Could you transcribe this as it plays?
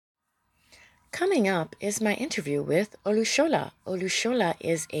coming up is my interview with Olusola. Olusola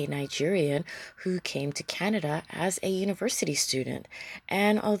is a Nigerian who came to Canada as a university student.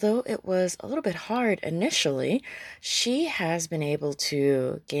 And although it was a little bit hard initially, she has been able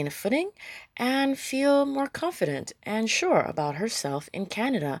to gain a footing and feel more confident and sure about herself in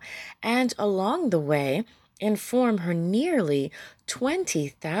Canada. And along the way, inform her nearly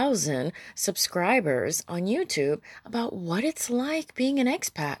 20,000 subscribers on YouTube about what it's like being an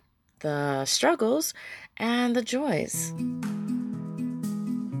expat, the struggles, and the joys.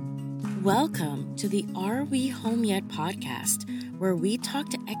 Welcome to the Are We Home Yet podcast, where we talk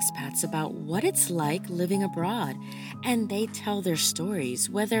to expats about what it's like living abroad, and they tell their stories,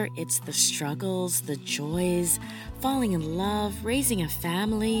 whether it's the struggles, the joys, falling in love, raising a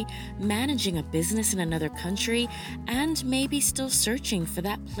family, managing a business in another country, and maybe still searching for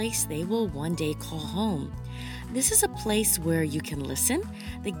that place they will one day call home. This is a place where you can listen,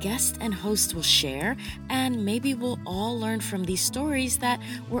 the guest and host will share, and maybe we'll all learn from these stories that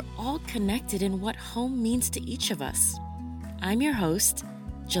we're all connected in what home means to each of us. I'm your host,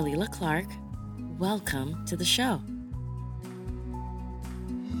 Jalila Clark. Welcome to the show.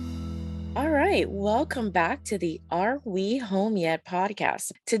 All right, welcome back to the Are We Home Yet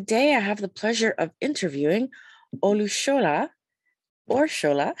podcast. Today I have the pleasure of interviewing Olusola or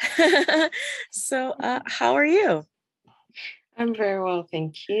Shola. So, how are you? I'm very well,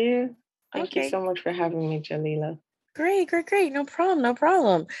 thank you. Thank you Okay, so much for having me, Jalila. great. No problem, no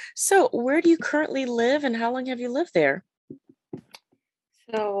problem. So, where do you currently live and how long have you lived there?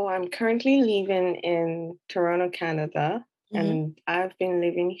 So I'm currently living in Toronto, Canada, Mm-hmm, and I've been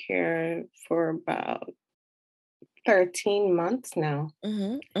living here for about 13 months now.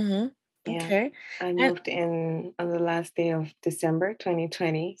 mm-hmm. Yeah. Okay. I And moved in on the last day of December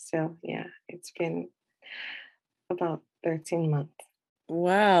 2020. So yeah, it's been about 13 months.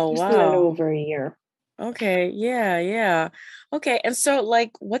 Just a little wow. over a year. Okay, yeah. Okay, and so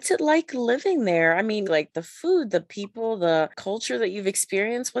like what's it like living there? I mean, like the food, the people, the culture that you've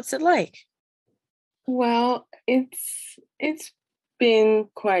experienced, what's it like? Well, it's been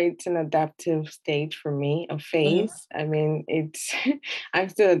quite an adaptive stage for me, a Mm-hmm, phase. I mean, it's I'm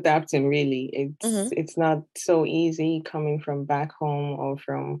still adapting really. mm-hmm, It's not so easy coming from back home or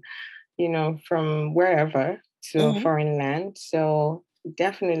from, from wherever to a mm-hmm, foreign land. So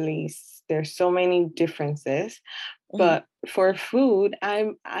definitely there's so many differences. mm-hmm, But for food,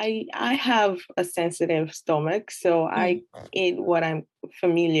 I have a sensitive stomach, so mm-hmm, I eat what I'm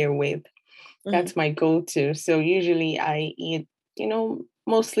familiar with. mm-hmm, That's my go-to. So usually I eat,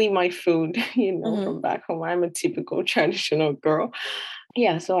 mostly my food, mm-hmm, from back home. I'm a typical traditional girl.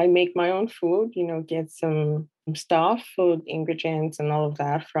 Yeah, so I make my own food, get some stuff, food ingredients and all of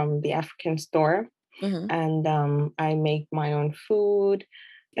that from the African store. mm-hmm, And I make my own food.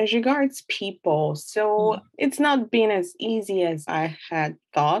 As regards people, so it's not been as easy as I had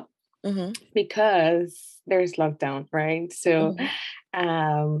thought mm-hmm, because there's lockdown, right? So mm-hmm,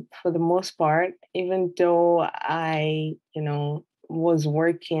 for the most part, even though I, was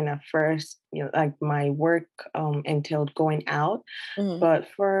working at first, like my work entailed going out, mm-hmm, but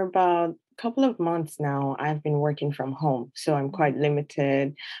for about a couple of months now, I've been working from home. So I'm mm-hmm. quite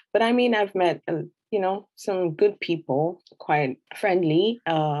limited. But I mean, I've met, some good people, quite friendly,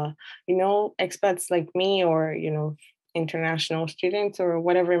 expats like me or, international students or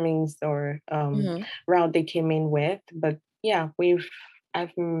whatever means or Mm-hmm. route they came in with. But yeah,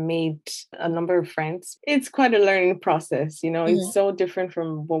 I've made a number of friends. It's quite a learning process, it's Mhm, so different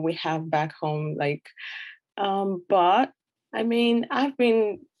from what we have back home. But I mean,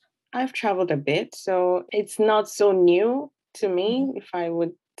 I've traveled a bit, so it's not so new to mhm, me, if I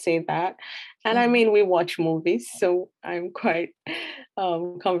would say that. And I mhm, mean, we watch movies, so I'm quite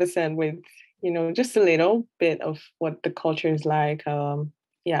conversant with, just a little bit of what the culture is like.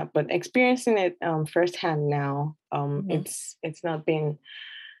 Yeah, but experiencing it firsthand now, mhm. it's not been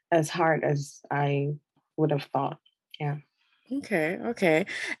as hard as I would have thought. Yeah. Okay.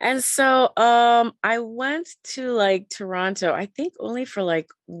 And so I went to like Toronto, I think only for like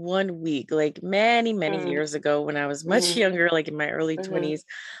 1 week, like many Mm, years ago when I was much mm-hmm, younger, like in my early mm-hmm, 20s.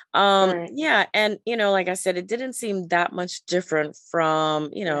 right. Yeah, and like I said, it didn't seem that much different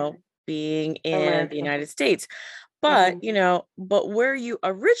from, Right. being in the America. United States. But, Mhm, but where are you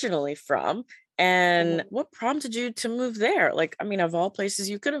originally from and mhm. what prompted you to move there? Like, I mean, of all places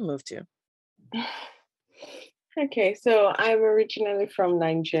you could have moved to. Okay, so I'm originally from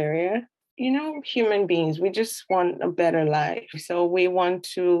Nigeria. Human beings, we just want a better life. So we want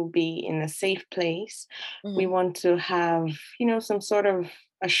to be in a safe place. We Mhm, want to have, some sort of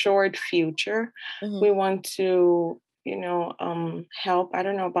assured future. mhm, We want to help. I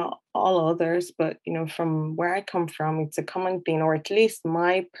don't know about all others, but from where I come from, it's a common thing, or at least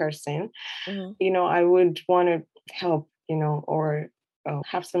my person, Mhm. I would want to help, or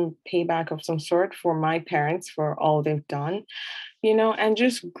have some payback of some sort for my parents for all they've done, and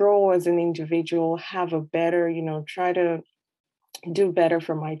just grow as an individual, have a better, try to do better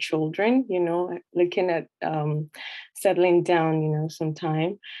for my children, looking at settling down,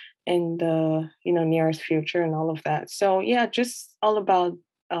 sometime in the, nearest future and all of that. So yeah, just all about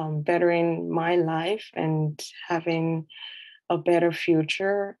bettering my life and having a better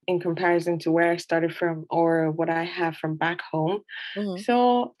future in comparison to where I started from or what I have from back home. Mhm.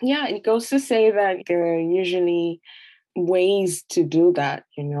 So yeah, it goes to say that there are usually ways to do that,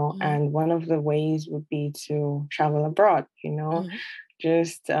 Mhm. and one of the ways would be to travel abroad, Mhm.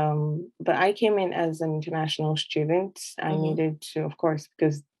 just but I came in as an international student. I Mhm. needed to, of course,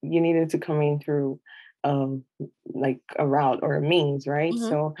 because you needed to come in through um like a route or a means, right? Mhm.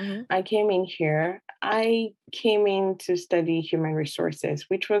 So Mhm. I came in here. I came in to study human resources,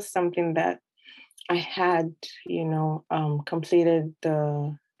 which was something that I had, completed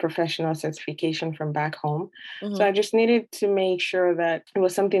the professional certification from back home. So I Mhm. just needed to make sure that it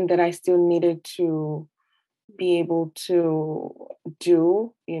was something that I still needed to be able to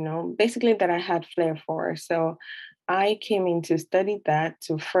do, basically that I had flair for. So I came in to study that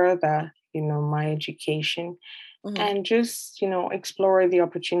to further, my education Mhm. and just, explore the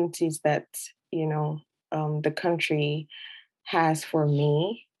opportunities that, the country has for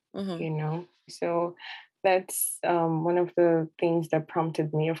me, Mhm. So that's one of the things that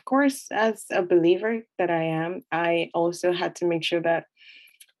prompted me. Of course, as a believer that I am, I also had to make sure that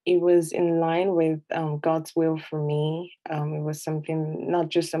it was in line with God's will for me. It was something, not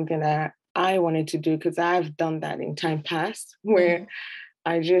just something that I wanted to do, because I've done that in time past where Mhm.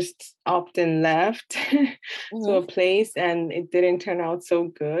 I just upped and left to Mhm. a place and it didn't turn out so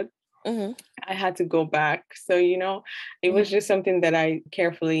good. Mhm. I had to go back. So, it was Mhm. just something that I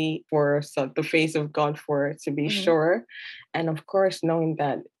carefully for sought the face of God for, to be Mhm. sure. And of course, knowing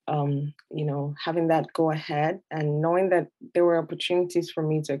that, having that go ahead and knowing that there were opportunities for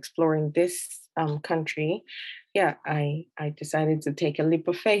me to explore in this country, yeah, I decided to take a leap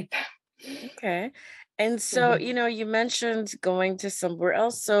of faith. Okay. And so, Mhm. you mentioned going to somewhere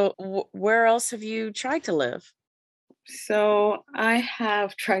else. So, where else have you tried to live? So I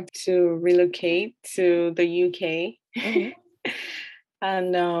have tried to relocate to the UK. Mhm.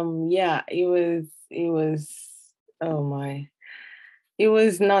 And yeah, it was oh my, it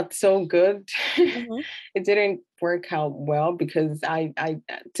was not so good. Mhm. It didn't work out well because I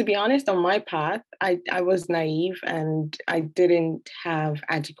to be honest, on my path, I was naive and I didn't have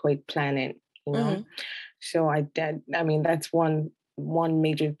adequate planning, you know. Mhm. So I did, I mean, that's one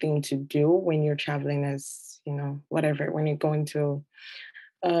major thing to do when you're traveling, as whatever, when you're going to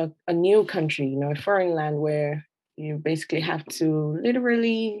a new country, a foreign land where you basically have to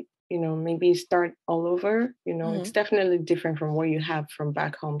literally, maybe start all over. It's Mhm. definitely different from what you have from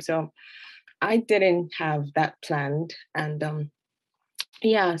back home. So I didn't have that planned. And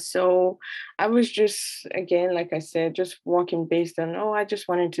yeah, so I was just, again, like I said, just walking based on, oh, I just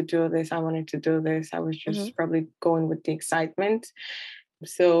wanted to do this. I wanted to do this. I was Mhm. just probably going with the excitement.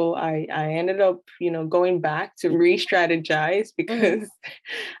 So I ended up, going back to re-strategize Mhm. because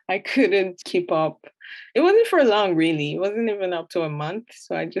I couldn't keep up. It wasn't for long, really. It wasn't even up to a month.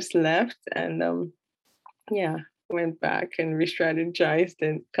 So I just left and yeah, went back and re-strategized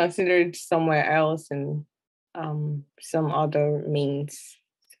and considered somewhere else and some other means.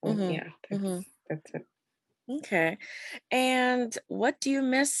 So Mhm. yeah, Mhm. that's it. Okay. And what do you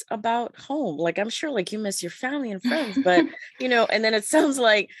miss about home? Like, I'm sure, like, you miss your family and friends, but, and then it sounds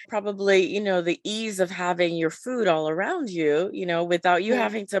like probably, the ease of having your food all around you, without you Mhm,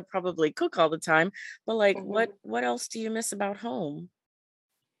 having to probably cook all the time. But like, what mhm. what else do you miss about home?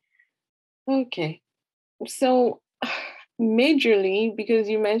 Okay. So, majorly, because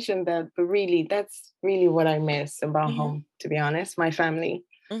you mentioned that, but really, that's really what I miss about Mhm. home, to be honest, my family.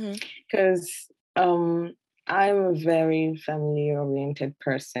 Mhm. Because um, I'm a very family oriented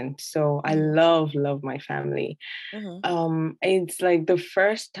person. So I Mhm. love my family. Mhm. It's like the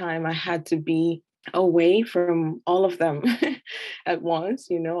first time I had to be away from all of them at once,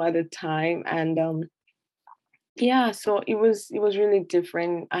 at a time. And yeah, so it was really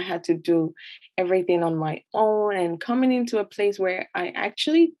different. I had to do everything on my own and coming into a place where I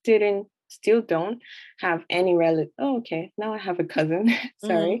actually didn't still don't have any relative. Oh, okay. Now I have a cousin. Mhm.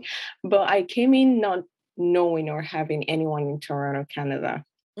 Sorry. But I came in not knowing or having anyone in Toronto, Canada,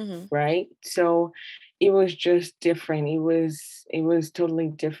 Mhm. right? So it was just different. It was totally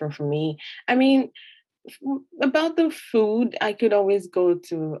different for me. I mean, About the food, I could always go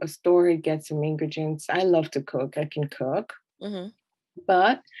to a store, get some ingredients. I love to cook. I can cook. Mhm.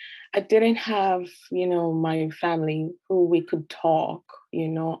 But I didn't have, my family who we could talk,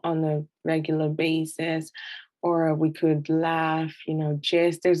 on a regular basis, or we could laugh,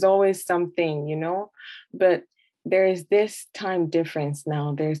 just there's always something, but there's this time difference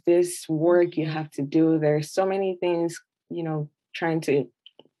now. There's this work you Mhm. have to do. There's so many things, trying to,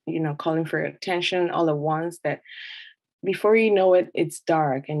 calling for attention all at once that before you know it, it's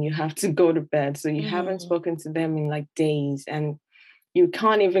dark and you have to go to bed. So you haven't Mhm. spoken to them in like days. And you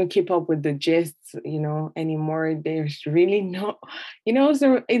can't even keep up with the gist, anymore. There's really no,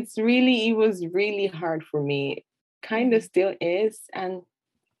 so it was really hard for me. Kind of Mhm. still is. And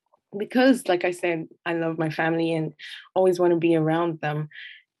because, like I said, I love my family and always want to be around them.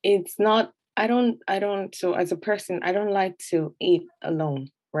 It's not, so as a person, I don't like to eat alone,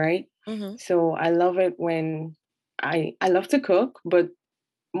 right? Mhm. So I love it when I love to cook, but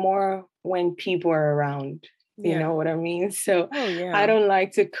more when people are around. You Yeah. know what I mean? So Oh, I yeah. don't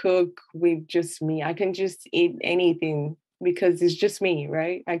like to cook with just me. I can just eat anything because it's just me,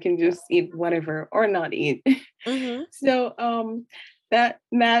 right? I can Yeah. just eat whatever or not eat. Mhm. So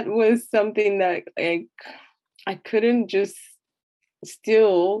that was something that like I couldn't just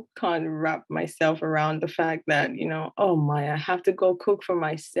still can't wrap myself around the fact that, oh my, I have to go cook for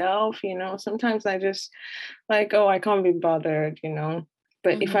myself. Sometimes I just like, oh, I can't be bothered.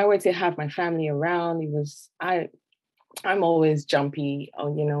 But if Mhm. I were to have my family around, I'm always jumpy,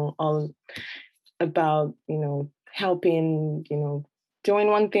 all about, helping, doing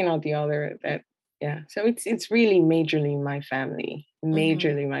one thing or the other. That Yeah. So it's really Mhm. majorly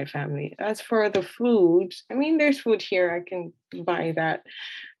my family. As for the food, I mean, there's food here. I can buy that.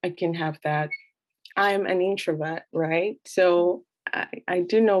 I can have that. I'm an introvert, right? So I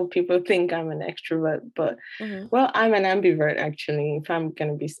do know people think I'm an extrovert, but Mhm. well, I'm an ambivert actually, if I'm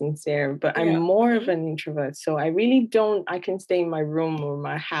gonna be sincere, but I'm Yeah. more of Mhm. an introvert. So I really don't, I can stay in my room or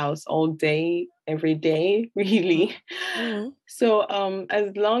my house all day, every day, Mhm. really. Mhm. So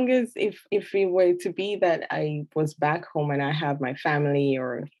as long as if it were to be that I was back home and I have my family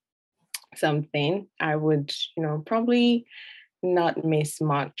or something, I would, probably not miss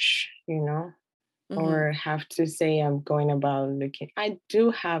much, Mhm. or have to say I'm going about looking. I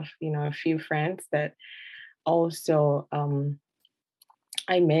do have, a few friends that also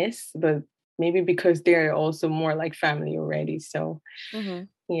I miss, but maybe because they're also more like family already. So Mhm.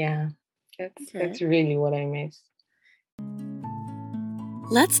 yeah, Okay. that's really what I miss.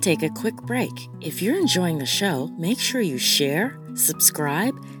 Let's take a quick break. If you're enjoying the show, make sure you share,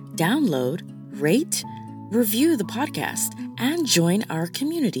 subscribe, download, rate, review the podcast, and join our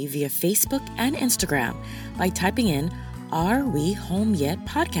community via Facebook and Instagram by typing in Are We Home Yet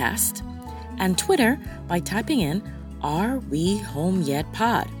Podcast, and Twitter by typing in Are We Home Yet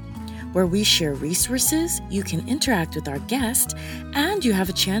Pod, where we share resources, you can interact with our guest, and you have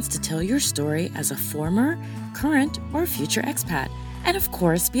a chance to tell your story as a former, current, or future expat, and of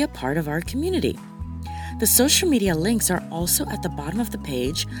course, be a part of our community. The social media links are also at the bottom of the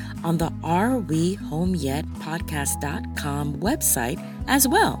page on the Are We Home Yet podcast.com website as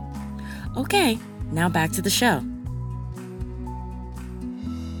well. Okay, now back to the show.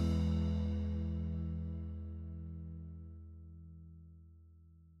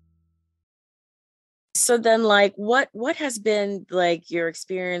 So then, like, what has been like your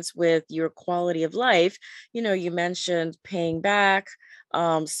experience with your quality of life? You mentioned paying back, so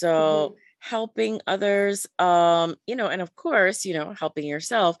Mhm, helping others, and of course, helping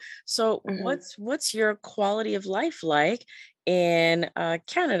yourself. So mhm, what's your quality of life like in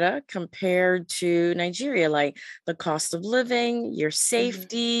Canada compared to Nigeria? Like the cost of living, your mhm.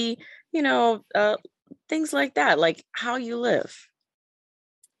 safety, you know, uh, things like that, like how you live.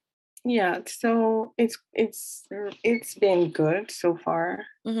 Yeah, so it's been good so far.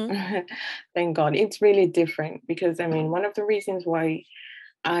 Mm-hmm. Thank God. It's really different because I mean, one of the reasons why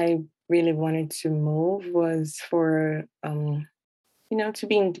I really wanted to move was for to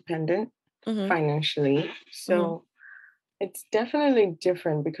be independent Mm-hmm. financially. Mm-hmm. So it's definitely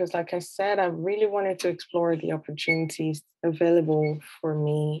different because, like I said, I really wanted to explore the opportunities available for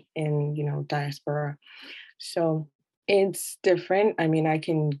me in, diaspora. So it's different. I mean, I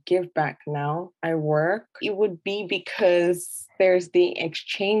can give back now. I work. It would be because there's the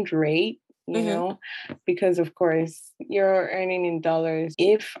exchange rate, Mm-hmm. because of course you're earning in dollars.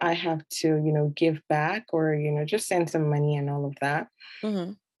 If I have to, give back or, just send some money and all of that,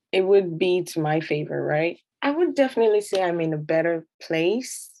 Mm-hmm. it would be to my favor, right? I would definitely say I'm in a better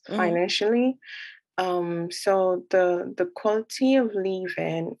place Mm-hmm. financially. So the quality of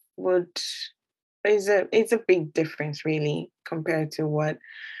living would it's a big difference really compared to what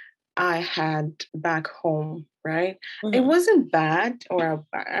I had back home, right? It Mhm. wasn't bad, or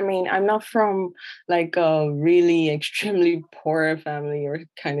I mean, I'm not from like a really extremely poor family or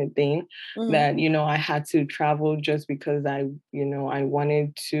kind of thing Mhm. that, I had to travel just because I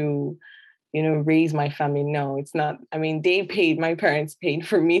wanted to, raise my family. No, it's not. I mean, my parents paid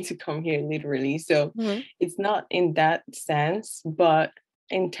for me to come here literally. So Mhm. it's not in that sense, but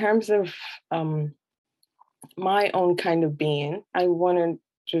in terms of um my own kind of being. I want to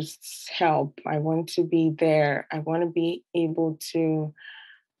just help. I want to be there. I want to be able to,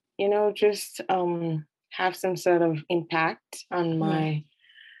 just have some sort of impact on Mhm. my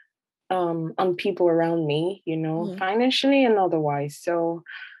on people around me, Mhm. financially and otherwise. So,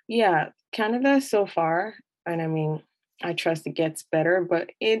 yeah, Canada so far, and I mean, I trust it gets better, but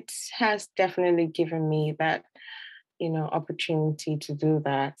it has definitely given me that opportunity to do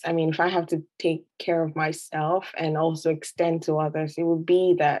that. I mean, if I have to take care of myself and also extend to others, it would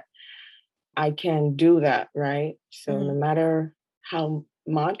be that I can do that, right? So no Mhm. matter how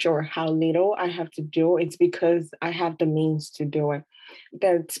much or how little I have to do, it's because I have the means to do it.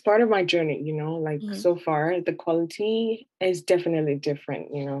 That's part of my journey, like Mhm. so far, the quality is definitely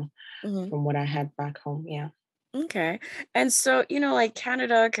different, Mhm. from what I had back home. Yeah. Okay. And so, like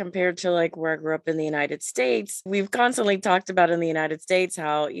Canada compared to like where I grew up in the United States, we've constantly talked about in the United States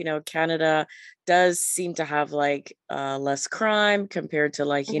how, Canada does seem to have like less crime compared to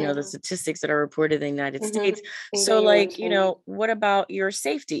like, the Hmm. statistics that are reported in the United Hmm. States. In the So, like, US. Yeah. what about your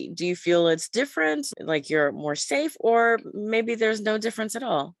safety? Do you feel it's different? Like you're more safe, or maybe there's no difference at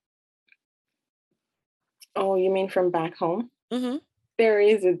all? Oh, you mean from back home? Mm-hmm. There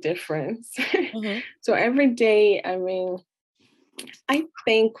is a difference. Mm-hmm. So every day, I mean, I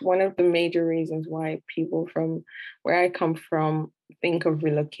think one of the major reasons why people from where I come from think of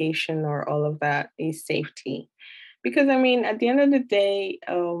relocation or all of that is safety. Because I mean, at the end of the day,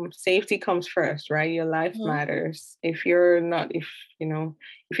 safety comes first, right? Your life Mm-hmm. matters. You know,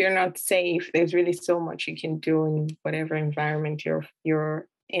 if you're not safe, there's really so much you can do in whatever environment you're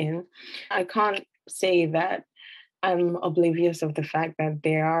in. I can't say that I'm oblivious of the fact that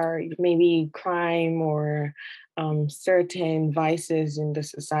there are maybe crime or certain vices in the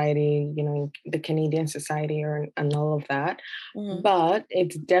society, the Canadian society or and all of that. Mm-hmm. But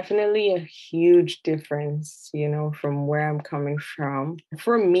it's definitely a huge difference, from where I'm coming from.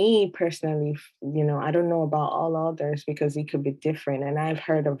 For me personally, I don't know about all others because it could be different. And I've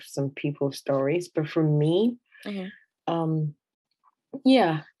heard of some people's stories, but for me, Mm-hmm. um,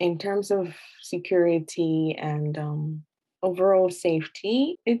 yeah, in terms of security and overall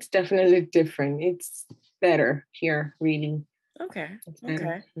safety, it's definitely different. It's better here, really. Okay. It's better.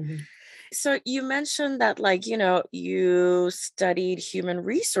 Okay. Mhm. So you mentioned that like, you studied human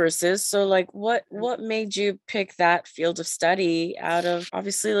resources. So like what made you pick that field of study out of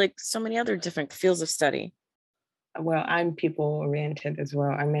obviously like so many other different fields of study? Well, I'm people oriented as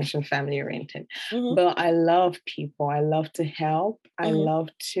well. I mentioned family oriented, Mhm. but I love people. I love to help. I Mhm. love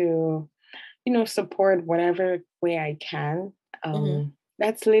to, support whatever way I can. Mhm.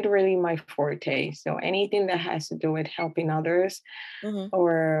 That's literally my forte. So anything that has to do with helping others Mhm.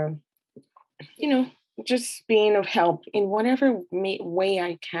 or you know, just being of help in whatever way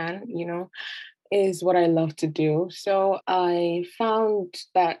I can, is what I love to do. So I found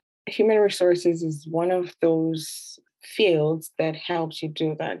that human resources is one of those fields that helps you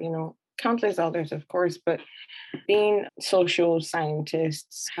do that, countless others, of course, but being social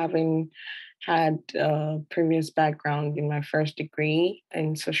scientists, having had a previous background in my first degree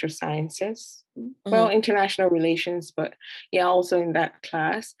in social sciences, well, Mhm. international relations, but yeah, also in that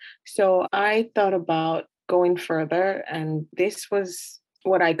class. So I thought about going further, and this was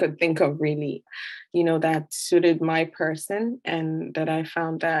what I could think of really, that suited my person, and that I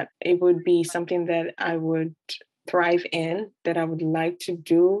found that it would be something that I would thrive in, that I would like to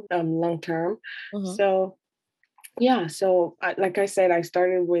do long term. Mhm. So yeah, so like I said, I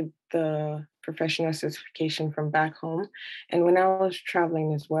started with the professional certification from back home, and when I was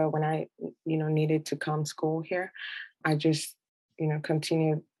traveling as well, when I needed to come school here, I just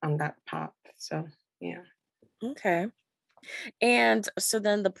continued on that path. So yeah. Okay. And so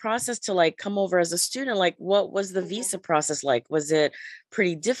then the process to like come over as a student, like what was the Mhm. visa process like? Was it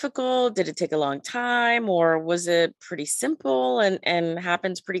pretty difficult? Did it take a long time or was it pretty simple and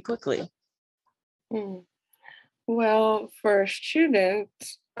happens pretty quickly? Mm. Well, for a student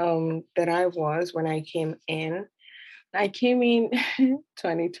that I was when I came in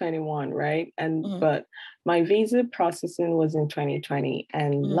 2021, right? And Mhm. but my visa processing was in 2020,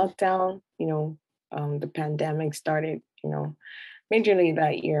 and Mhm. lockdown, the pandemic started, majorly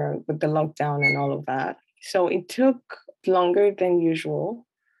that year with the lockdown and all of that. So it took longer than usual.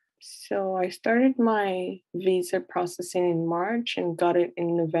 So I started my visa processing in March and got it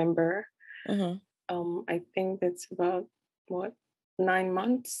in November. Mhm. I think that's about what, 9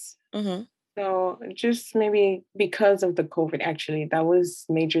 months. Mhm. So just maybe because of the COVID, actually, that was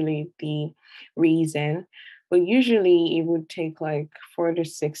majorly the reason. But usually it would take like 4 to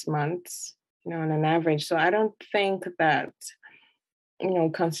 6 months, on an average. So I don't think that,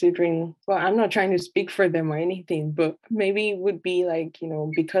 considering, well, I'm not trying to speak for them or anything, but maybe it would be like,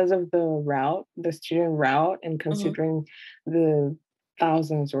 because of the student route, and Mhm. considering the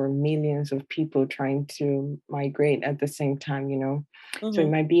thousands or millions of people trying to migrate at the same time. So it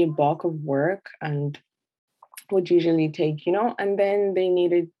Mhm. might be a bulk of work and would usually take, and then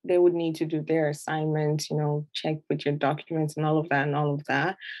they would need to do their assignments, check with your documents and all of that and all of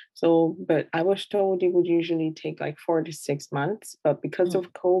that. So, but I was told it would usually take like 4 to 6 months. But because Mhm.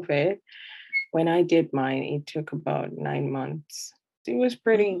 of COVID, when I did mine, it took about 9 months. It was Mhm.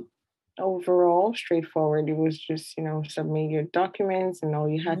 pretty overall straightforward. It was just, submit your documents, and all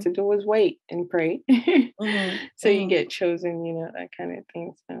you had Mhm. to do was wait and pray. Mhm. So you Mhm. get chosen, that kind of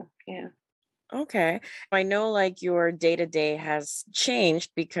thing. So, yeah. Okay. I know like your day to day has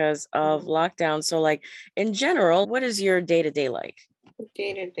changed because of Mhm. lockdown. So, like in general, what is your day to day like?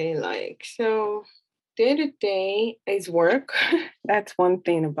 Day to day, like, so day to day is work. That's one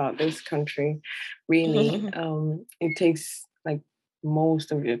thing about this country, really. Mhm. It takes like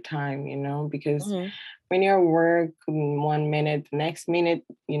most of your time, because Mhm. when you're at work, 1 minute, the next minute,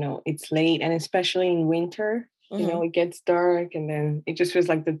 it's late, and especially in winter, Mhm. it gets dark, and then it just feels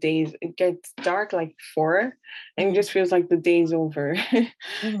like the days. It gets dark like 4, and it Mhm. just feels like the day's over.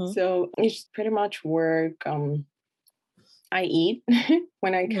 Mhm. So it's pretty much work. I eat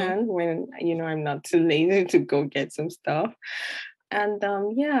when I Mhm. can, when I'm not too lazy to go get some stuff. And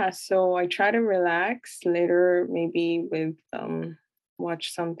yeah, so I try to relax later, maybe with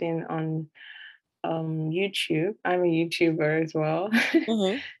watch something on YouTube. I'm a YouTuber as well.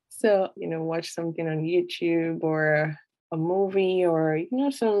 Mhm. So, watch something on YouTube, or a movie, or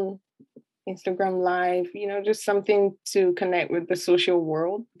some Instagram Live, just something to connect with the social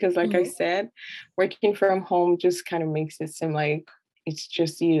world. Because, like I Mhm. said, working from home just kind of makes it seem like it's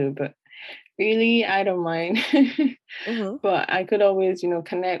just you. But really, I don't mind. Mhm. But I could always,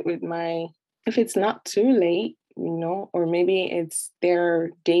 connect with if it's not too late, or maybe it's their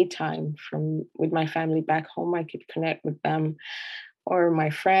daytime from with my family back home, I could connect with them, or my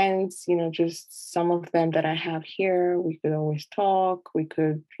friends, just some of them that I have here. We could always talk. We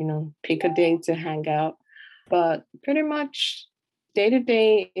could, pick a day to hang out. But pretty much day to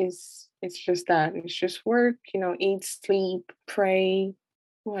day is it's just that. It's just work, eat, sleep, pray.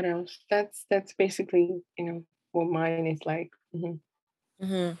 What else? That's basically, what mine is like. Mhm.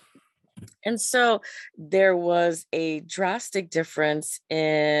 Mhm. And so there was a drastic difference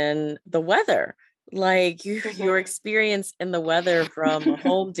in the weather. Like your Mhm. experience in the weather from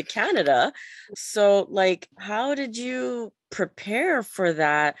home to Canada. So like how did you prepare for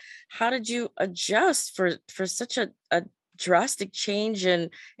that? How did you adjust for such a drastic change in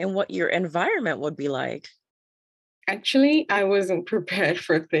what your environment would be like? Actually, I wasn't prepared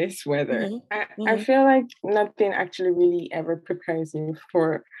for this weather. Mhm. I Mhm. feel like nothing actually really ever prepares you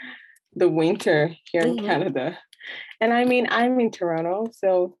for the winter here in Mhm. Canada. And I mean, I'm in Toronto,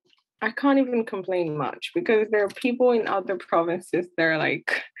 so I can't even complain much, because there are people in other provinces that are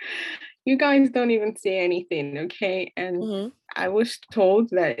like, you guys don't even see anything, okay? And Mhm. I was told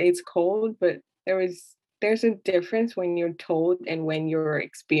that it's cold, but there's a difference when you're told and when you're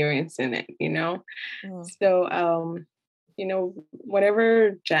experiencing it. Mhm. So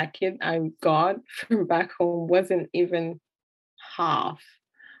whatever jacket I got from back home wasn't even half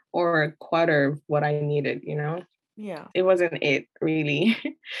or a quarter of what I needed. Yeah. It wasn't it really.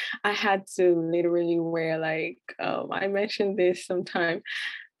 I had to literally wear like I mentioned this sometime.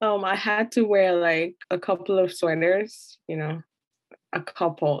 I had to wear like a couple of sweaters, a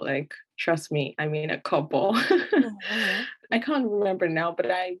couple, like, trust me, I mean a couple. Mhm. I can't remember now, but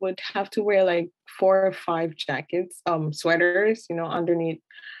I would have to wear like 4 or 5 jackets, sweaters, underneath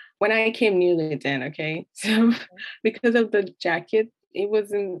when I came newly then, okay? So because of the jacket, it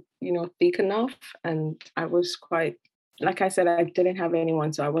wasn't, thick enough. And I was quite, like I said, I didn't have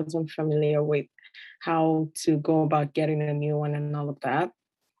anyone, so I wasn't familiar with how to go about getting a new one and all of that.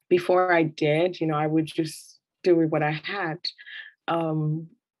 Before I did, I would just do with what I had. Um,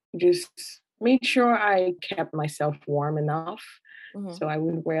 just made sure I kept myself warm enough. Mhm. So I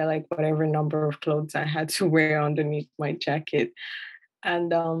would wear like whatever number of clothes I had to wear underneath my jacket.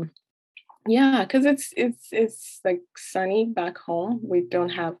 And Yeah, because it's like sunny back home. We don't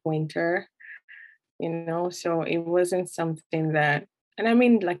have winter, so it wasn't something that. And I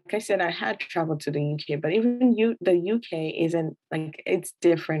mean, like I said, I had traveled to the UK, but even the UK isn't like it's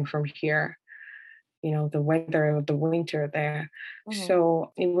different from here. The weather of the winter there. Mhm.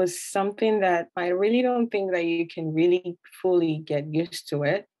 So it was something that I really don't think that you can really fully get used to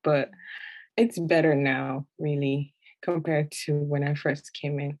it, but it's better now, really, compared to when I first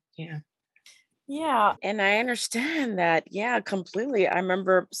came in. Yeah. Yeah, and I understand that. Yeah, completely. I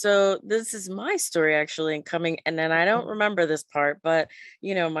remember, so this is my story actually, and coming, and then I don't Mhm. remember this part, but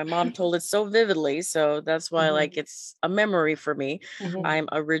my mom told it so vividly, so that's why like Mhm. it's a memory for me. Mhm. I'm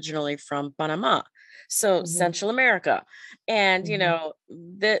originally from Panama, so Mhm. Central America, and Mhm.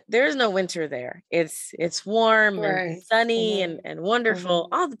 there's no winter there. It's warm and Right. sunny Mhm. and wonderful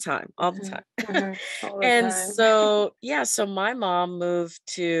Mhm. all the time, all the Mhm. time. Mhm. All the And time. so, yeah, so my mom moved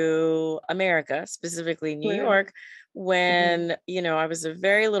to America, specifically New Right. York, Mhm. when, I was a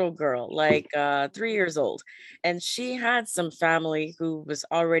very little girl, like 3 years old. And she had some family who was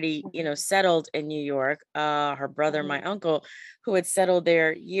already, Mhm. settled in New York, her brother, my Mhm. uncle, who had settled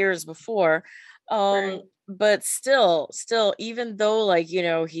there years before. Right. But still, even though like,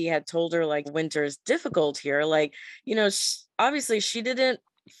 he had told her like winter is difficult here, like, obviously she didn't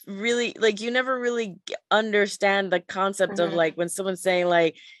really like you never really understand the concept of Mhm. like when someone's saying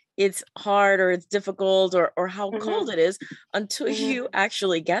like it's hard or it's difficult or how cold Mhm. it is until Mhm. you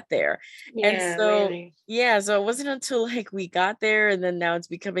actually get there. And Yeah, so really. yeah, so it wasn't until like we got there and then now it's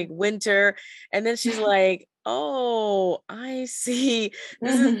becoming winter, and then she's like, "Oh, I see.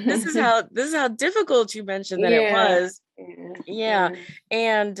 This is how difficult you mentioned that it Yeah. was." Yeah. Yeah. Yeah.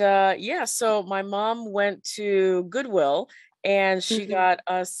 And yeah, so my mom went to Goodwill and she Mhm. got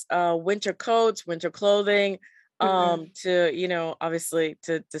us winter coats, winter clothing, Mhm. to, obviously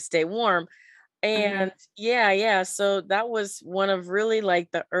to stay warm. And Mhm. yeah, so that was one of really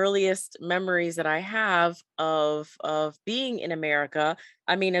like the earliest memories that I have of being in America.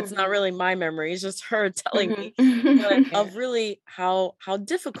 I mean, it's not Mhm. really my memory, it's just her telling Mhm. me, but Yeah. of really how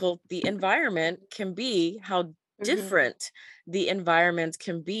difficult the environment can be, how Mhm. different the environment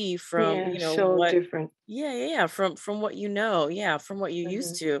can be from, Yeah, so what. different. Yeah, from what yeah, from what you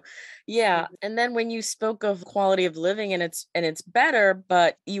used Mhm. to. Yeah, Mhm. and then when you spoke of quality of living and it's better,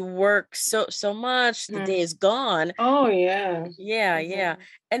 but you work so much, the day Mhm. is gone. Oh, yeah. Yeah. Mhm.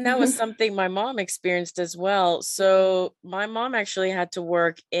 And that was something my mom experienced as well. Mhm. So my mom actually had to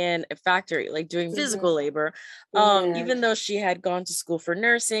work in a factory, like doing physical Mhm. labor. Even Yes. though she had gone to school for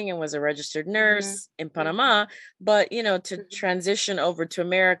nursing and was a registered Mhm. nurse in Mhm. Panama, but to Mhm. transition over to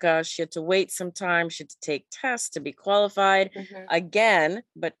America, she had to wait some time. She had to take tests to be qualified Mhm. again,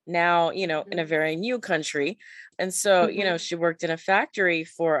 but now, in a Mhm. very new country. And so, Mhm. she worked in a factory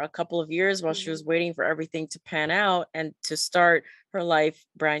for a couple of years while she Mhm. was waiting for everything to pan out and to start her life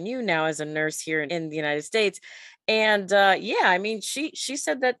brand new now as a nurse here in the United States. And yeah, I mean, she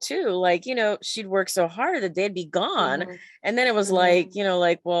said that too. Like, she'd work so hard that they'd be gone. Mhm. And then it was Mhm. like,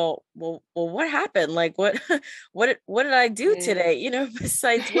 like, well, what happened? Like, what, what did I do Yeah. today?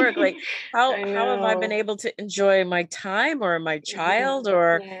 Besides work, like, how I have I been know. able to enjoy my time or my Mhm. child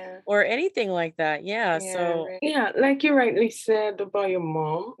or Yeah. anything like that? Yeah. Yeah, So. yeah, like you rightly said about your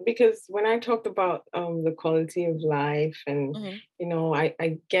mom, because when I talked about the quality of life and Mhm,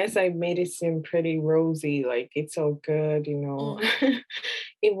 I guess I made it seem pretty rosy, like it's all good. mhm,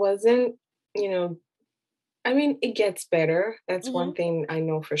 It wasn't, you know, I mean, it gets better. That's one mhm, thing I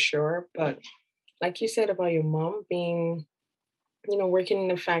know for sure. But like you said about your mom being, working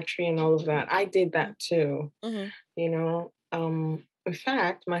in a factory and all of that, I did mhm, that too. mhm, In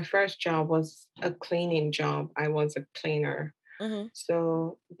fact, my first job was a cleaning job. I was a cleaner. mhm.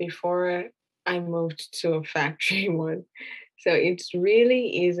 So before I moved to a factory one. So it's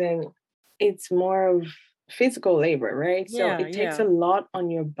really isn't, it's more of physical labor, right? So Yeah, it takes yeah. a lot on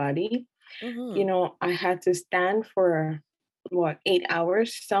your body. Mhm, I had to stand for what, 8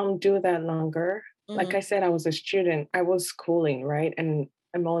 hours? Some do that longer. Like mhm, I said, I was a student, I was schooling, right? And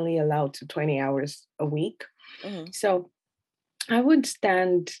I'm only allowed to 20 hours a week. mhm, So I would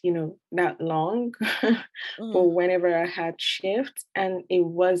stand, that long mhm. for whenever I had shifts. And it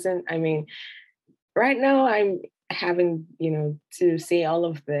wasn't, I mean, right now I'm having, to say all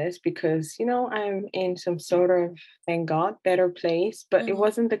of this because, I'm in some sort of, thank God, better place, but it Mhm.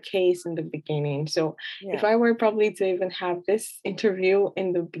 wasn't the case in the beginning. So if Yeah. I were probably to even have this interview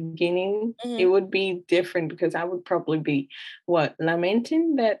in the beginning, it Mhm. would be different because I would probably be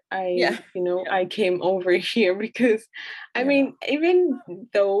lamenting that Yeah. Yeah. I came over here because I Yeah. mean, even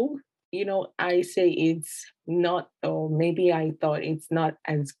though, I say it's not, or maybe I thought it's not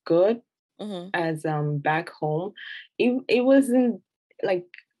as good Mhm. as back home. It wasn't like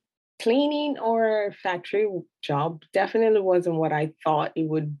cleaning or factory job definitely wasn't what I thought it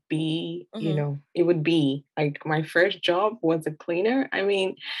would be, Mhm. it would be. Like my first job was a cleaner. I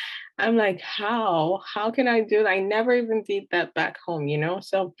mean, I'm like, how can I do that? I never even did that back home.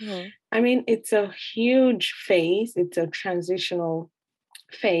 So Mhm. I mean, it's a huge phase. It's a transitional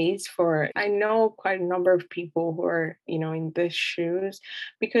phase for, I know quite a number of people who are, in these shoes,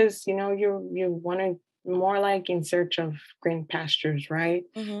 because you want to more like in search of green pastures, right?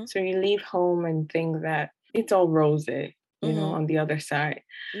 Mhm. So you leave home and think that it's all rosy, Mhm. on the other side.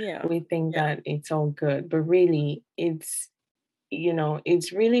 Yeah. We think Yeah. that it's all good, but really it's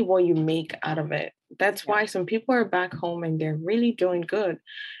really what you make out of it. That's Yeah. why some people are back home and they're really doing good,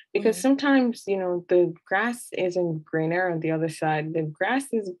 because Mhm. sometimes the grass isn't greener on the other side. The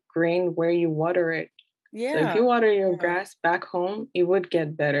grass is green where you water it. So if Yeah. you water your Yeah. grass back home, it would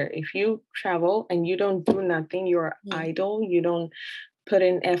get better. If you travel and you don't do nothing, you're Mhm. idle, you don't put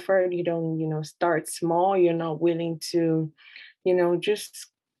in effort, you don't start small, you're not willing to you know just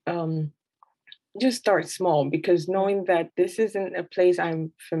um just start small, because Mhm. knowing that this isn't a place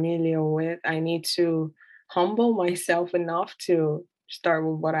I'm familiar with, I need to humble myself enough to start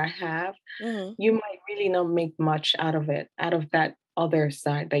with what I have. Mhm. You might really not make much out of it, out of that other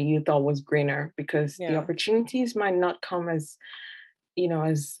side that you thought was greener, because the Yeah. opportunities might not come as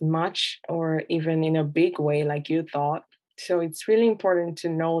much or even in a big way like you thought. So it's really important to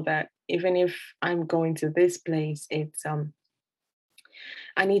know that even if I'm going to this place,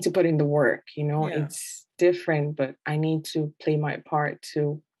 I need to put in the work. Yeah. It's different, but I need to play my part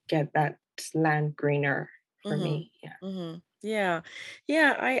to get that land greener for Mhm. me. Yeah. Mhm. Yeah.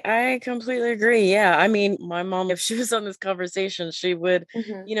 Yeah, I completely agree. Yeah. I mean, my mom, if she was on this conversation, she would,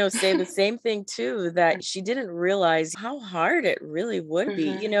 Mhm. say the same thing too, that she didn't realize how hard it really would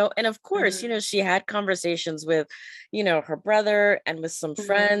be, Mhm. and of course, Mhm. she had conversations with, her brother and with some Mhm.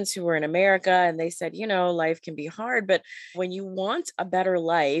 friends who were in America, and they said, life can be hard, but when you want a better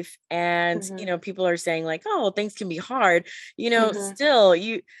life and, Mhm. people are saying like, oh, well, things can be hard, Mhm. still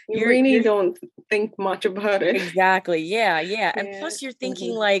You you're really don't think much about it. exactly. Yeah, yeah. And Yeah. plus you're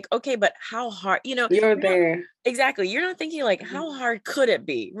thinking Mhm. like, okay, but how hard, You're you're not there. exactly. You're not thinking like how Mhm. hard could it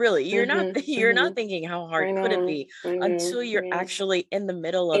be? Really. You're not Mhm. you're not Mhm. thinking how hard I could it know. be I know. until you're Yeah. actually in the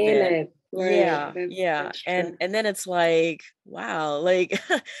middle of In it. it. Right. Yeah, That's yeah. that's true. And then it's like, wow, like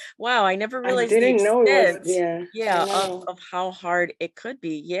wow, I never I realized the didn't know it was, extent, yeah, I yeah, of know. how hard it could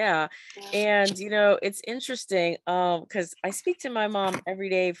be. Yeah. Yeah. And it's interesting because I speak to my mom every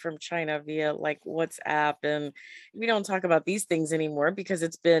day from China via like WhatsApp, and we don't talk about these things anymore because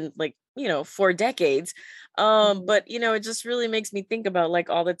it's been like, 4 decades. Mhm. But it just really makes me think about like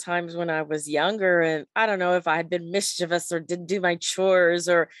all the times when I was younger, and I don't know if I had been mischievous or didn't do my chores,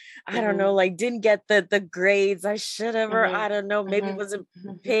 or I don't know, Mhm. like didn't get the grades I should have, or I Mhm. don't know, maybe Mhm. wasn't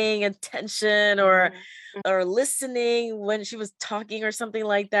Mhm. paying attention, or Mhm. listening when she was talking or something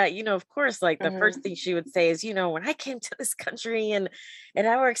like that. Of course, like the first Mhm. thing she would say is, when I came to this country and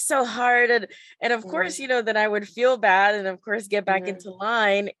I worked so hard, and of course, Mhm. then I would feel bad and of course get back Mhm. into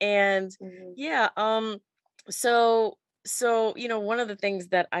line. And Mhm. yeah, so one of the things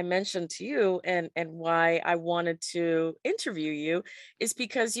that I mentioned to you and why I wanted to interview you is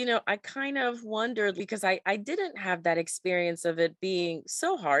because I kind of wondered, because I didn't have that experience of it being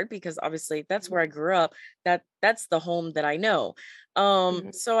so hard, because obviously that's where I Mhm. grew up, that's the home that I know.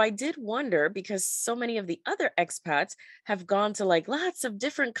 Mhm. So I did wonder, because so many of the other expats have gone to like lots of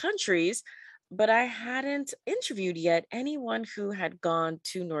different countries, but I hadn't interviewed yet anyone who had gone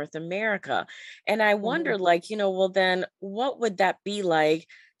to North America. And I Mhm. wondered, like, well, then what would that be like,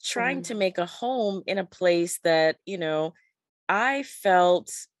 trying Mhm. to make a home in a place that, I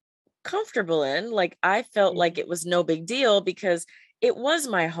felt comfortable in? Like, I felt like Mhm. it was no big deal because it was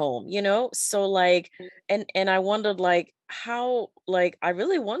my home, So, like, and I wondered, like, how, like, I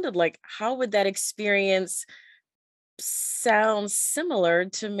really wondered, like, how would that experience sounds similar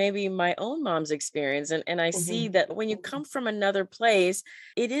to maybe my own mom's experience, and I see Mhm. that when you come from another place,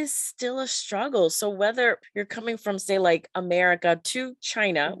 it is still a struggle. So whether you're coming from, say, like America to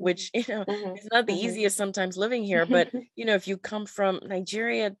China, Mhm. which Mhm. is not the Mhm. easiest sometimes living here, but if you come from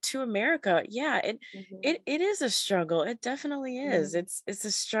Nigeria to America, yeah, it Mhm. it it is a struggle. It definitely is. Mhm. It's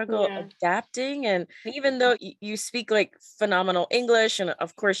a struggle Yeah. adapting, and even though you speak like phenomenal English, and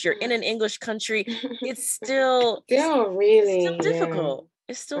of course you're in Mhm. an English country, it's still Still, it's still really, yeah. difficult.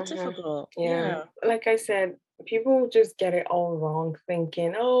 It's still Uh-huh. difficult. Yeah. Yeah. Like I said, people just get it all wrong,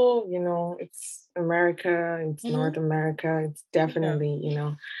 thinking, oh, it's America, it's Mhm. North America, it's Yeah. definitely.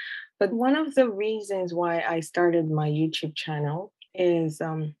 But one of the reasons why I started my YouTube channel is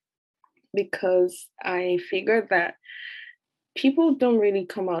because I figured that people don't really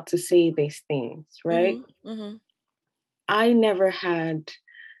come out to say these things, right? Mhm. Mhm. I never had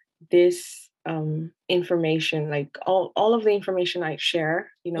this information, like all of the information I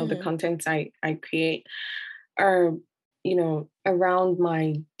share, the Mhm. contents I create are, around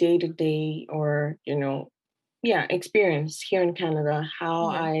my day to day or, yeah, experience here in Canada, how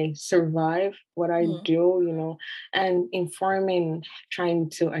Mhm. I survive, what I Mhm. do, and informing, trying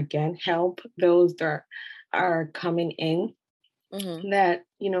to again help those that are coming in Mhm. that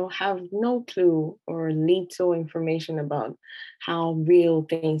have no clue or little information about how real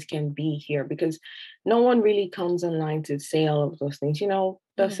things can be here, because no one really comes online to say all of those things.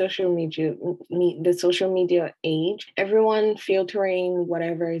 The Mhm. social media age, everyone filtering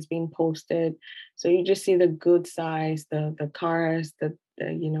whatever is being posted, so you just see the good sides, the cars, the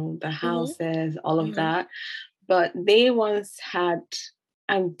Mhm. houses, all of Mhm. that. But they once had,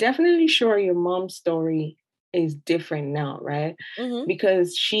 I'm definitely sure your mom's story is different now, right? Mhm.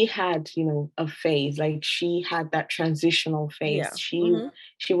 Because she had, a phase, like she had that transitional phase. Yeah. Mhm.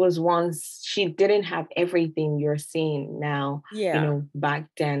 She was once, she didn't have everything you're seeing now, Yeah. back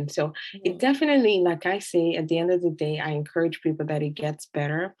then. So it Mhm. definitely, like I say, at the end of the day, I encourage people that it gets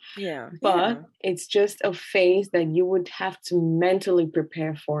better, Yeah. but Yeah. it's just a phase that you would have to mentally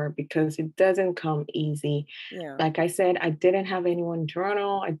prepare for because it doesn't come easy. Yeah. Like I said, I didn't have anyone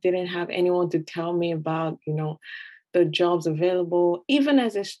journal. I didn't have anyone to tell me about, the jobs available, even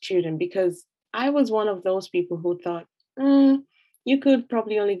as a student, because I was one of those people who thought, "Mm, you could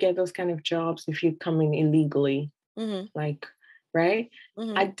probably only get those kind of jobs if you come in illegally." Mhm. Like, right?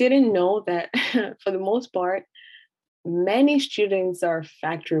 I Mhm. didn't know that for the most part, many students are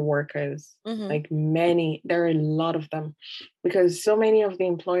factory workers, Mhm. like many, there are a lot of them, because so many of the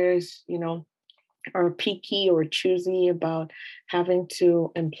employers, are picky or choosy about having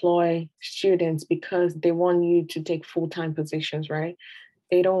to employ students because they want you to take full-time positions, right?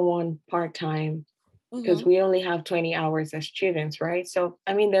 They don't want part-time because Mhm. we only have 20 hours as students, right? So,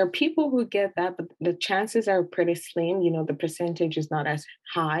 I mean, there are people who get that, but the chances are pretty slim. The percentage is not as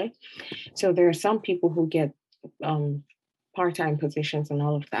high. So there are some people who get um, part-time positions and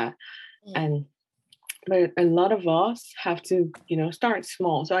all of that. Mhm. And but a lot of us have to, start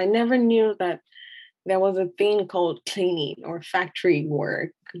small. So I never knew that there was a thing called cleaning or factory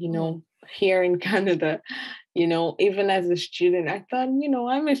work, Mhm. here in Canada. Even as a student, I thought,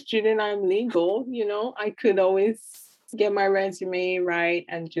 I'm a student, I'm legal, I could always get my resume right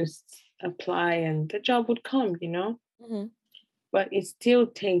and just apply and the job would come. Mhm. But it still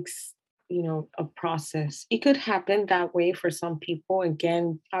takes, a process. It could happen that way for some people.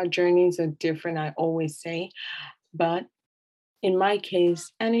 Again, our journeys are different, I always say. But in my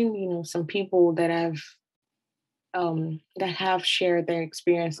case, and in, some people that have shared their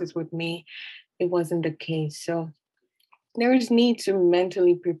experiences with me, it wasn't the case. So there is need to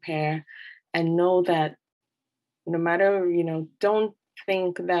mentally prepare and know that no matter, don't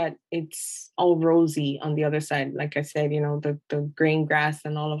think that it's all rosy on the other side. Like I said, the green grass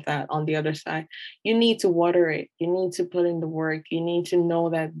and all of that on the other side. You need to water it. You need to put in the work. You need to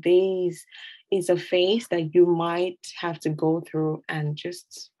know that this is a phase that you might have to go through and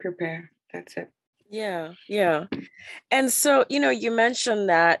just prepare. That's it. Yeah. Yeah. And so, you mentioned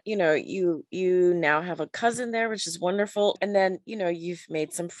that, you now have a cousin there, which is wonderful. And then, you've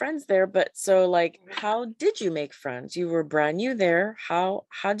made some friends there, but so like how did you make friends? You were brand new there. How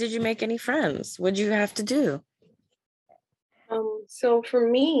did you make any friends? What did you have to do? So for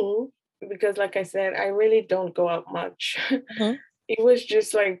me, because like I said, I really don't go out much. Mhm. It was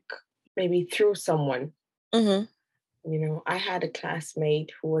just like maybe through someone. Mhm. I had a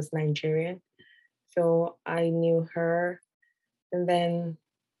classmate who was Nigerian, so I knew her, and then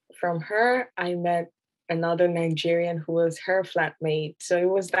from her, I met another Nigerian who was her flatmate. So it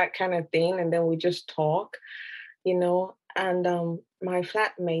was that kind of thing, and then we just talk. And my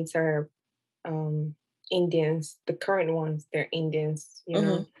flatmates are Indians. The current ones, they're Indians.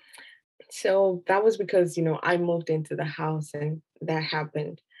 Mhm. So that was because, I moved into the house and that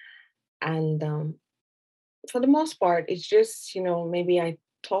happened. And for the most part, it's just, maybe I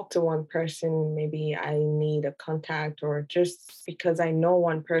talk to one person, maybe I need a contact, or just because I know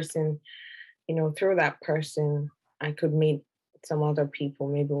one person, through that person, I could meet some other people,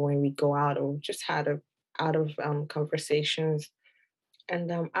 maybe when we go out or just had a out of conversations.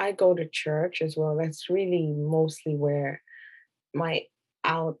 And I go to church as well. That's really mostly where my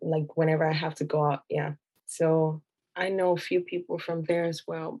out, like whenever I have to go out. Yeah. So I know a few people from there as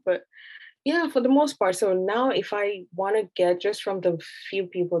well. But yeah, for the most part. So now if I want to get just from the few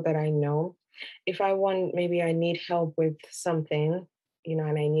people that I know, if I want, maybe I need help with something, and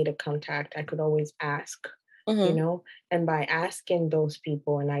I need a contact, I could always ask, you Mhm. know, and by asking those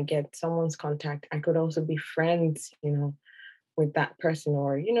people and I get someone's contact, I could also be friends, with that person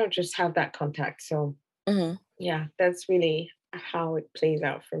or, just have that contact. So, Mhm. yeah, that's really how it plays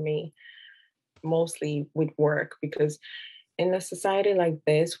out for me, mostly with work, because in a society like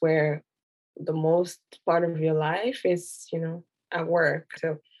this where the most part of your life is, at work.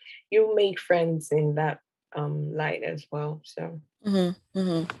 So you make friends in that light as well. So Mhm.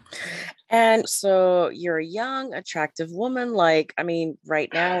 Mhm. yeah. And so you're a young, attractive woman. Like, I mean,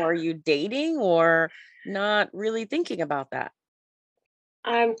 right now, are you dating or not really thinking about that?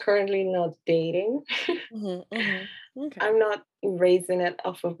 I'm currently not dating. Mhm. Mhm. Okay. I'm not erasing it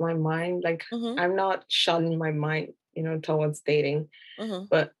off of my mind. Like Mhm. I'm not shutting my mind, towards dating. Mhm.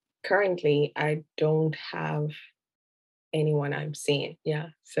 But currently I don't have anyone I'm seeing. Yeah.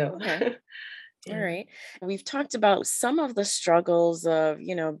 So Okay. All yeah. right. We've talked about some of the struggles of,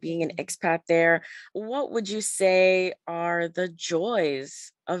 being an Mhm. expat there. What would you say are the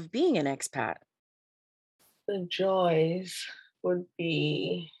joys of being an expat? The joys would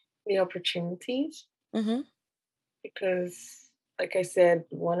be the opportunities Mhm. because, like I said,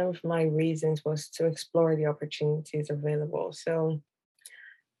 one of my reasons was to explore the opportunities available. So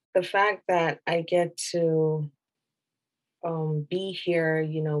the fact that I get to be here,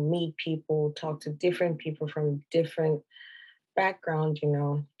 meet people, talk to different people from different backgrounds,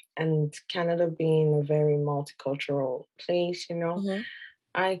 and Canada being a very multicultural place, Mhm.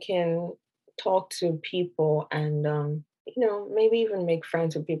 I can talk to people and, maybe even make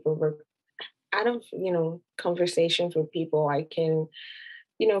friends with people. But out of, conversations with people, I can,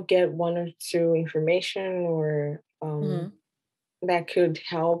 get one or two information or Mhm. that could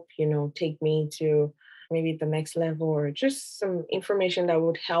help, take me to maybe the next level or just some information that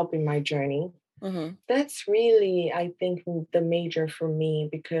would help in my journey. Mhm. That's really, I think, the major for me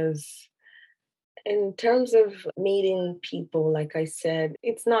because in terms of meeting people, like I said,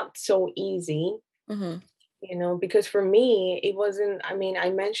 it's not so easy, Mhm. because for me, it wasn't, I mean, I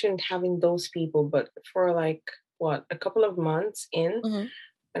mentioned having those people, but for like what, a couple of months in, Mhm.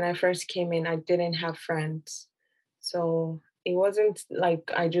 when I first came in, I didn't have friends. So it wasn't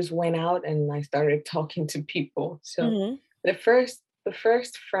like I just went out and I started talking to people. So Mhm. the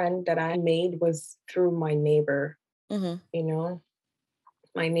first friend that I made was through my neighbor, Mhm. you know.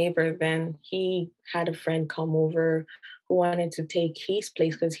 My neighbor then he had a friend come over who wanted to take his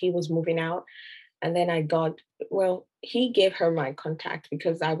place because he was moving out. And then he gave her my contact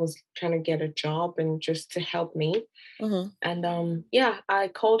because I was trying to get a job and just to help me. Mhm. And yeah, I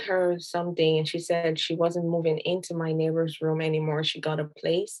called her someday and she said she wasn't moving into my neighbor's room anymore. She got a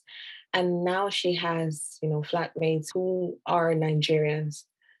place. And now she has, flatmates who are Nigerians.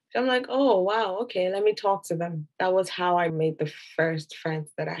 So I'm like, oh wow, okay, let me talk to them. That was how I made the first friends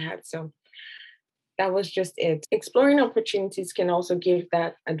that I had. So that was just it. Exploring opportunities can also give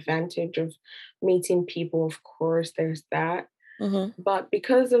that advantage of meeting people. Of course, there's that. Mhm. But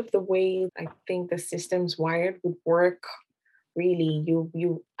because of the way I think the system's wired with work, really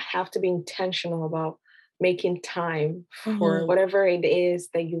you have to be intentional about making time for Mhm. whatever it is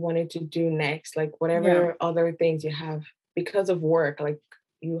that you wanted to do next, like Yeah. whatever other things you have because of work, like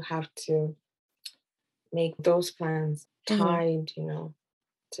you have to make those plans Mhm. tied,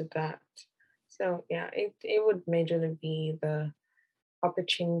 to that. So yeah, it would majorly be the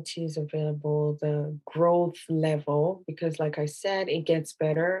opportunities available, the growth level, because like I said, it gets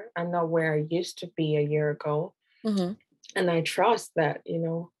better. I'm not where I used to be a year ago. Mhm. And I trust that,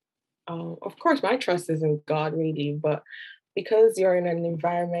 of course, my trust is in God, really, but because you're in an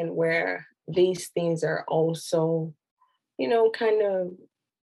environment where these things are also, kind of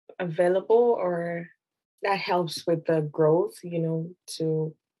available, or that helps with the growth,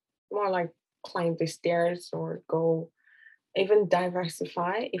 to more like climb the stairs or go even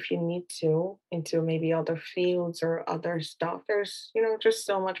diversify if you need to into maybe other fields or other stuff. There's, just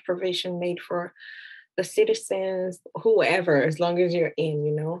so much provision made for the citizens, whoever, as long as you're in,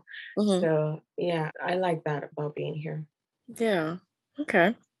 Mhm. So yeah, I like that about being here. Yeah.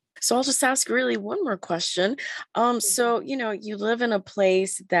 Okay. So I'll just ask really one more question. Mhm, So you live in a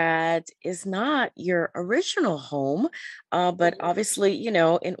place that is not your original home, but mhm, obviously,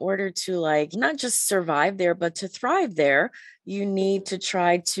 in order to like not just survive there, but to thrive there, you need mhm, to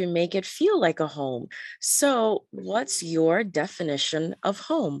try to make it feel like a home. So, mhm. what's your definition of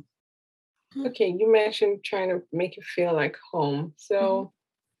home? Okay, you mentioned trying to make it feel like home. Mhm. So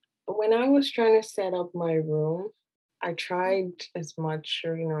when I was trying to set up my room, I tried as much,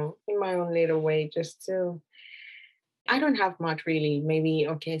 or, in my own little way, just to I don't have much really. Maybe,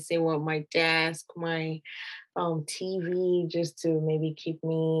 okay, say what, my desk, my TV, just to maybe keep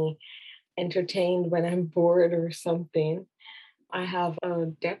me entertained when I'm bored or something. I have a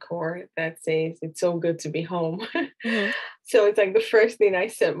decor that says it's so good to be home. Hmm. So it's like the first thing I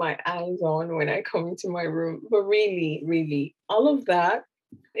set my eyes on when I come into my room. But really, really, all of that,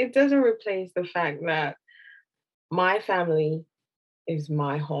 it doesn't replace the fact that my family is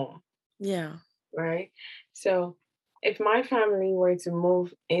my home, Yeah. right? So if my family were to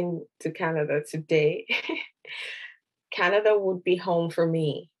move into Canada today, Canada would be home for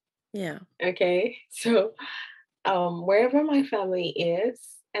me. Yeah. Okay. So wherever my family is,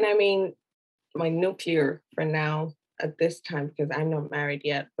 and I mean my nuclear for now at this time because I'm not married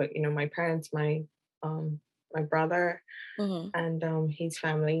yet, but my parents, my brother Hmm. and his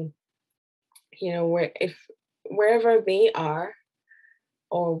family, where if wherever they are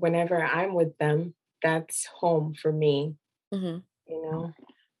or whenever I'm with them, that's home for me, Hmm. you know.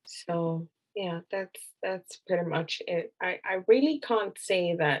 So yeah, that's pretty much it. I really can't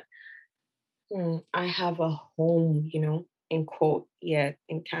say that I have a home, in quote yet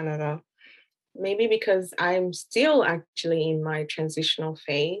in Canada. Maybe because I'm still actually in my transitional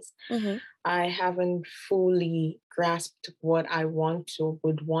phase. Hmm. I haven't fully grasped what I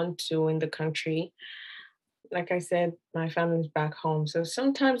would want to in the country. Like I said, my family's back home. So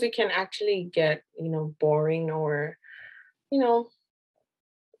sometimes it can actually get, boring or, you know,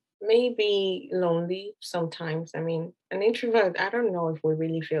 maybe lonely sometimes. I mean, an introvert, I don't know if we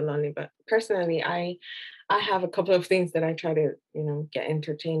really feel lonely, but personally, I have a couple of things that I try to, get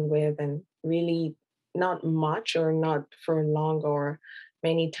entertained with and really not much or not for long or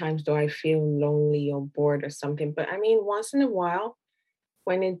many times do I feel lonely or bored or something. But I mean, once in a while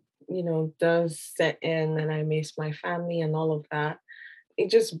when it, does set in and I miss my family and all of that, it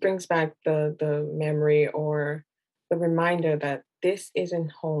just brings back the memory or the reminder that this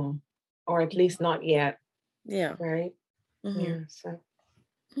isn't home, or at least not yet, Yeah. right? Hmm. Yeah. So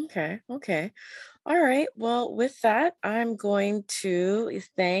Okay. Okay. All right. Well, with that, I'm going to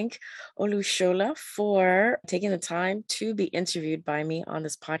thank Olusola for taking the time to be interviewed by me on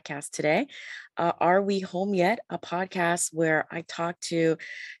this podcast today. Are We Home Yet? A podcast where I talk to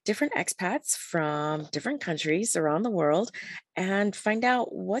different expats from different countries around the world and find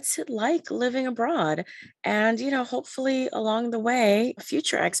out what's it like living abroad. And, hopefully along the way,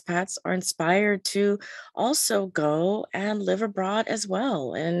 future expats are inspired to also go and live abroad as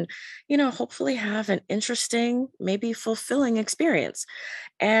well. And hopefully have an interesting, maybe fulfilling experience.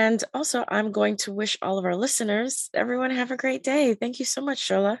 And also, I'm going to wish all of our listeners, everyone, have a great day. Thank you so much,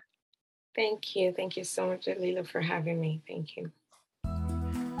 Shola. thank you. Thank you so much, Alila, for having me. Thank you.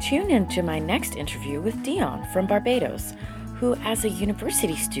 Tune in to my next interview with Dion from Barbados, who, as a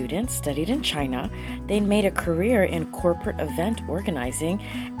university student, studied in China, then made a career in corporate event organizing,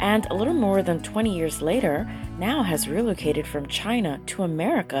 and a little more than 20 years later, now has relocated from China to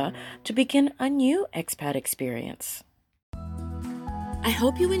America to begin a new expat experience. I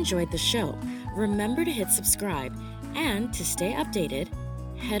hope you enjoyed the show. Remember to hit subscribe, and to stay updated,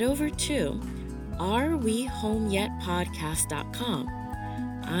 head over to arewehomeyetpodcast.com.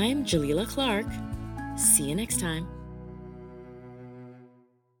 I'm Jalila Clark. See you next time.